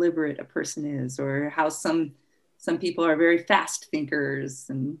how deliberate a person is, or how some people are very fast thinkers.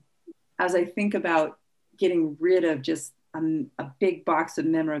 And as I think about getting rid of just a big box of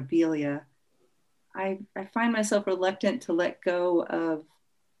memorabilia, I find myself reluctant to let go of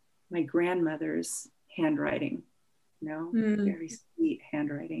my grandmother's handwriting, very sweet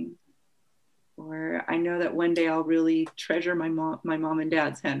handwriting. Or I know that one day I'll really treasure my mom and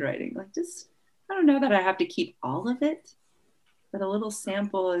dad's handwriting. Like, just, I don't know that I have to keep all of it, but a little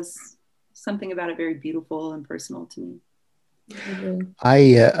sample is something about it very beautiful and personal to me. Mm-hmm.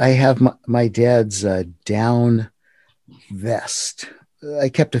 I have my dad's down vest. I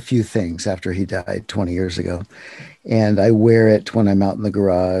kept a few things after he died 20 years ago, and I wear it when I'm out in the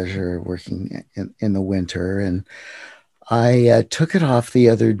garage or working in the winter. And I took it off the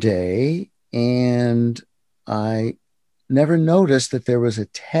other day, and I never noticed that there was a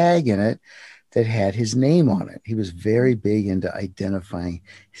tag in it that had his name on it. He was very big into identifying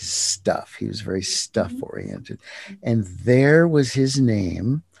his stuff. He was very stuff oriented. And there was his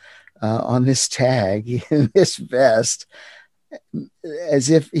name on this tag in this vest, as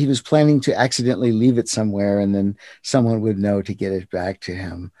if he was planning to accidentally leave it somewhere and then someone would know to get it back to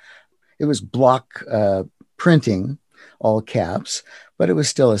him. It was block printing, all caps, but it was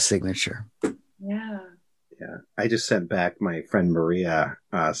still a signature. Yeah. Yeah. I just sent back my friend Maria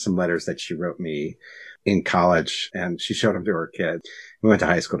some letters that she wrote me in college, and she showed them to her kid. We went to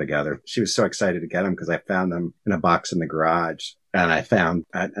high school together. She was so excited to get them because I found them in a box in the garage. And I found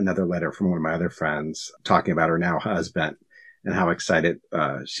another letter from one of my other friends talking about her now husband and how excited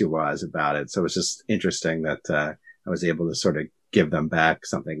she was about it. So it was just interesting that I was able to sort of give them back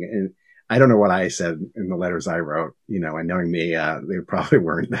something. And I don't know what I said in the letters I wrote, and knowing me, they probably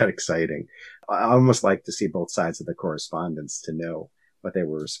weren't that exciting. I almost like to see both sides of the correspondence to know what they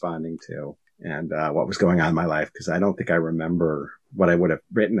were responding to and what was going on in my life, because I don't think I remember what I would have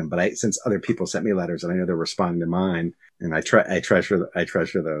written them. But since other people sent me letters and I know they're responding to mine, and I treasure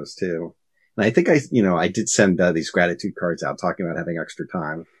those too. And I think I did send these gratitude cards out talking about having extra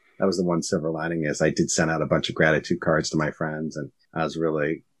time. That was the one silver lining, is I did send out a bunch of gratitude cards to my friends, and I was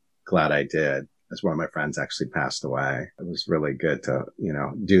really glad I did, as one of my friends actually passed away. It was really good to,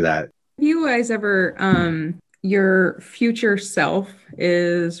 do that. Have you guys ever your future self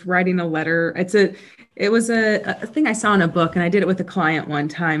is writing a letter. It was a thing I saw in a book, and I did it with a client one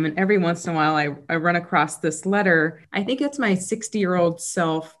time. And every once in a while, I run across this letter. I think it's my 60-year-old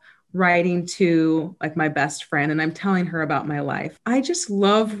self writing to like my best friend, and I'm telling her about my life. I just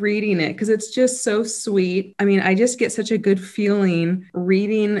love reading it because it's just so sweet. I mean, I just get such a good feeling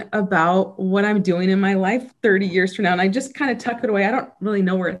reading about what I'm doing in my life 30 years from now. And I just kind of tuck it away. I don't really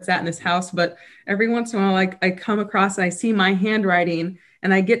know where it's at in this house, but every once in a while, like I come across and I see my handwriting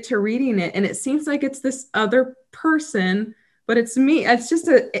and I get to reading it, and it seems like it's this other person, but it's me.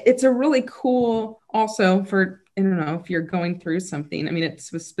 It's a really cool also for, I don't know, if you're going through something. I mean, it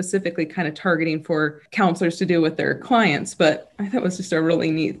was specifically kind of targeting for counselors to do with their clients, but I thought it was just a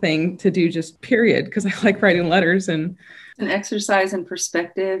really neat thing to do, just period, because I like writing letters. And an exercise in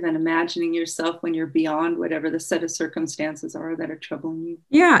perspective and imagining yourself when you're beyond whatever the set of circumstances are that are troubling you.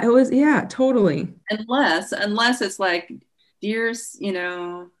 Yeah, it was. Yeah, totally. Unless it's like, dear,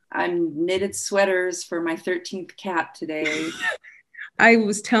 I'm knitted sweaters for my 13th cat today. I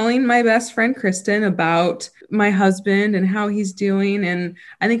was telling my best friend, Kristen, about my husband and how he's doing. And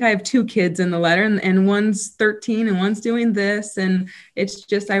I think I have 2 kids in the letter, and one's 13 and one's doing this. And it's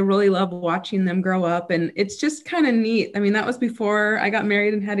just, I really love watching them grow up. And it's just kind of neat. I mean, that was before I got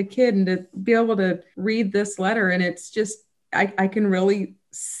married and had a kid, and to be able to read this letter, and it's just, I can really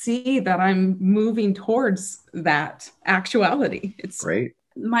see that I'm moving towards that actuality. It's great.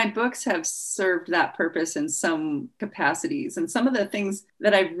 My books have served that purpose in some capacities. And some of the things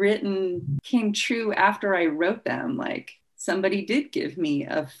that I've written came true after I wrote them. Like, somebody did give me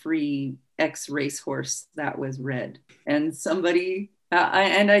a free X racehorse that was red. And somebody,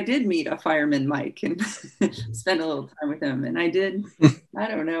 I did meet a fireman, Mike, and spend a little time with him. And I did, I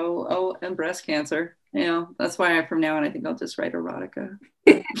don't know, and breast cancer. That's why from now on, I think I'll just write erotica.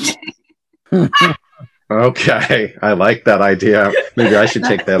 Okay, I like that idea. Maybe I should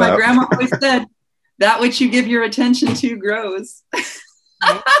take that up. My grandma always said, that which you give your attention to grows.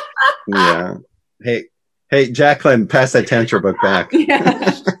 Yeah. Hey, Jacqueline, pass that Tantra book back.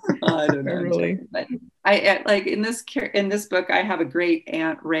 Yeah. I don't know. Really. But I like in this book, I have a great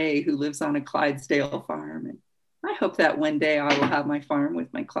Aunt Ray who lives on a Clydesdale farm, and I hope that one day I will have my farm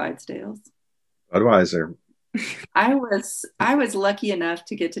with my Clydesdales. Budweiser. I was lucky enough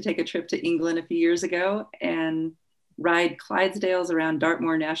to get to take a trip to England a few years ago and ride Clydesdales around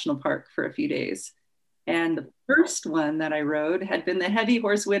Dartmoor National Park for a few days. And the first one that I rode had been the heavy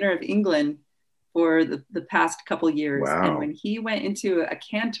horse winner of England for the past couple years. Wow. And when he went into a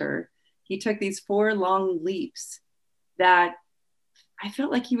canter, he took these 4 long leaps that I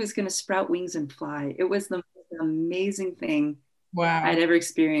felt like he was going to sprout wings and fly. It was the most amazing thing I'd ever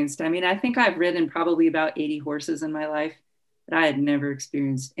experienced. I mean, I think I've ridden probably about 80 horses in my life, but I had never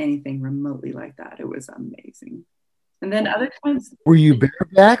experienced anything remotely like that. It was amazing. And then other times. Were you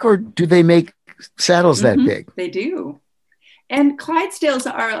bareback, or do they make saddles that big? They do. And Clydesdales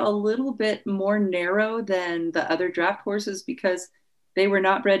are a little bit more narrow than the other draft horses because they were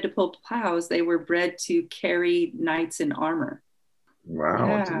not bred to pull plows. They were bred to carry knights in armor. Wow,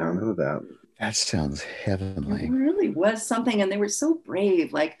 yeah. I did not know that. That sounds heavenly. It really was something. And they were so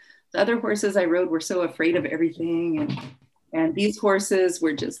brave. Like the other horses I rode were so afraid of everything. And these horses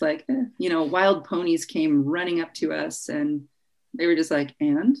were just like, wild ponies came running up to us and they were just like,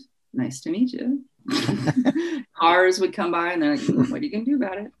 and nice to meet you. Cars would come by and they're like, what are you going to do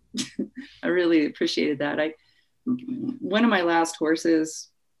about it? I really appreciated that. One of my last horses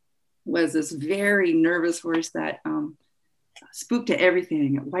was this very nervous horse that spooked to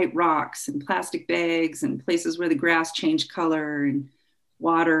everything, at white rocks and plastic bags and places where the grass changed color and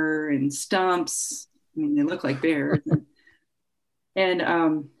water and stumps. I mean, they look like bears. And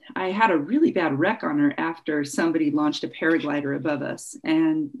I had a really bad wreck on her after somebody launched a paraglider above us.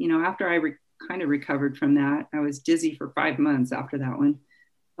 And, after I kind of recovered from that, I was dizzy for 5 months after that one.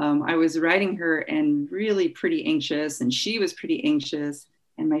 I was riding her and really pretty anxious, and she was pretty anxious.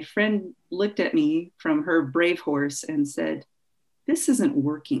 And my friend looked at me from her brave horse and said, this isn't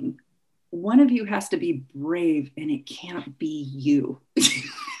working. One of you has to be brave and it can't be you.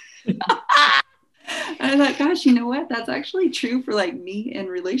 And I thought, gosh, you know what? That's actually true for like me in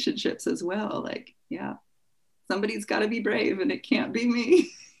relationships as well. Like, yeah, somebody's got to be brave and it can't be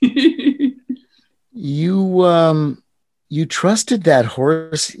me. You trusted that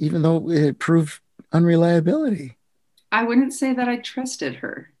horse even though it proved unreliability. I wouldn't say that I trusted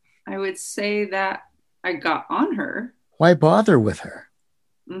her. I would say that I got on her. Why bother with her?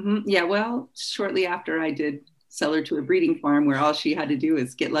 Mm-hmm. Yeah, well, shortly after I did sell her to a breeding farm where all she had to do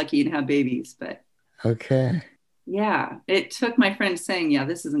is get lucky and have babies. But okay. Yeah, it took my friend saying, yeah,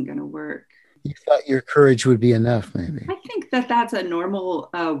 this isn't going to work. You thought your courage would be enough, maybe. I think that that's a normal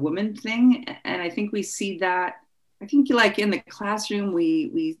woman thing. And I think we see that, I think like in the classroom,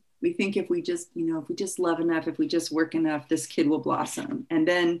 we think if we just, if we just love enough, if we just work enough, this kid will blossom. And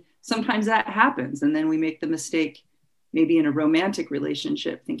then sometimes that happens. And then we make the mistake, maybe in a romantic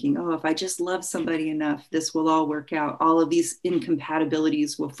relationship, thinking, oh, if I just love somebody enough, this will all work out. All of these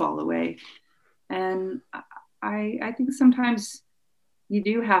incompatibilities will fall away. And I think sometimes you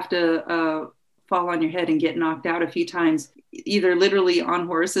do have to fall on your head and get knocked out a few times, either literally on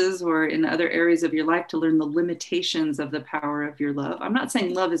horses or in other areas of your life, to learn the limitations of the power of your love. I'm not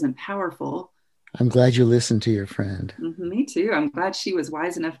saying love isn't powerful. I'm glad you listened to your friend. Mm-hmm, me too. I'm glad she was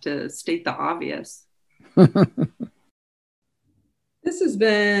wise enough to state the obvious. This has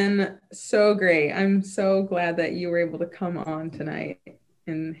been so great. I'm so glad that you were able to come on tonight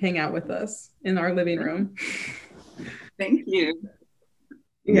and hang out with us in our living room. Thank you.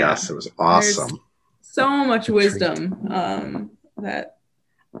 Yes, it was awesome. There's so much wisdom that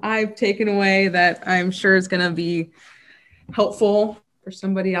I've taken away that I'm sure is going to be helpful for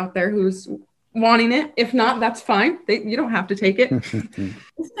somebody out there who's wanting it. If not, that's fine. You don't have to take it. Isn't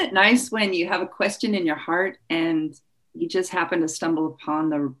it nice when you have a question in your heart and you just happen to stumble upon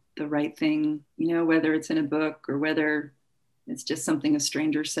the right thing, whether it's in a book or whether it's just something a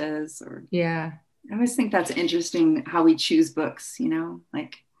stranger says? Or yeah. I always think that's interesting how we choose books,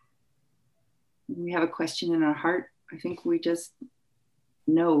 like when we have a question in our heart, I think we just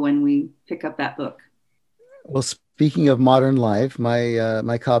know when we pick up that book. Well, speaking of modern life,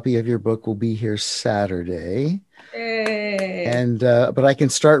 my copy of your book will be here Saturday. Hey. And but I can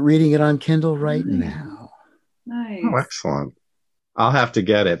start reading it on Kindle right now. Nice. Oh, excellent. I'll have to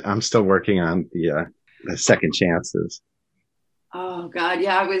get it. I'm still working on the second chances. Oh God,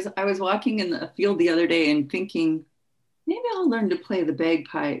 yeah. I was walking in the field the other day and thinking, maybe I'll learn to play the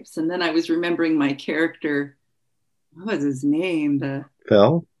bagpipes. And then I was remembering my character. What was his name?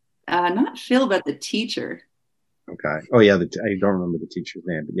 Phil? Not Phil, but the teacher. Okay. Oh yeah, I don't remember the teacher's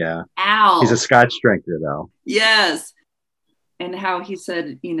name, but yeah. Al. He's a Scotch drinker, though. Yes. And how he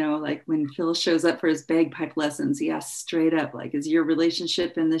said, like when Phil shows up for his bagpipe lessons, he asks straight up, like, is your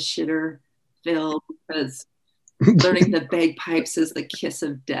relationship in the shitter, Phil? Because learning the bagpipes is the kiss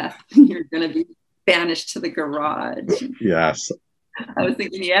of death. You're going to be banished to the garage. Yes. I was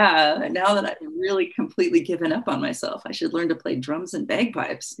thinking, yeah, now that I've really completely given up on myself, I should learn to play drums and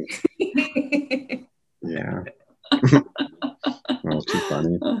bagpipes. Yeah. Well, too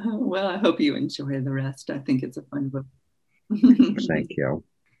funny. Well, I hope you enjoy the rest. I think it's a fun book. Thank you.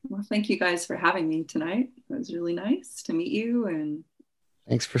 Well, thank you guys for having me tonight. It was really nice to meet you. And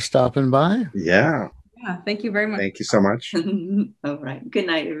thanks for stopping by. Yeah. Yeah, thank you very much. Thank you so much. All right. Good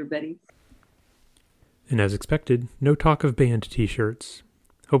night, everybody. And as expected, no talk of band t-shirts.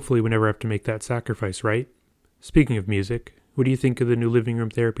 Hopefully we never have to make that sacrifice, right? Speaking of music, what do you think of the new Living Room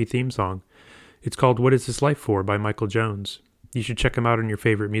Therapy theme song? It's called What Is This Life For by Michael Jones. You should check him out on your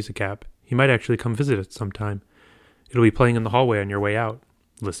favorite music app. He might actually come visit us sometime. It'll be playing in the hallway on your way out.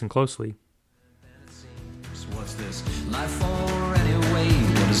 Listen closely. What's this life for anyway?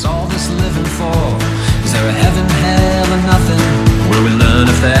 What is all this living for? Is there a heaven, hell, or nothing? Will we learn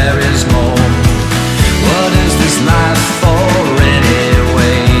if there is more? What is this life for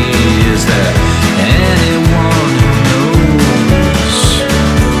anyway? Is there anyone who knows?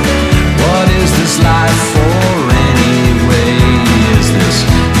 What is this life for anyway? Is this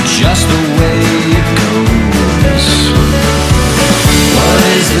just the way it goes? What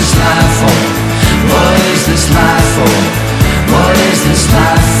is this life for? What is this life for? What is this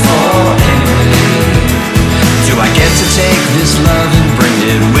life for anyway? Do I get to take this love and bring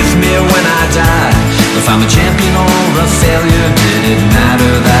it with me when I die? If I'm a champion or a failure, did it matter?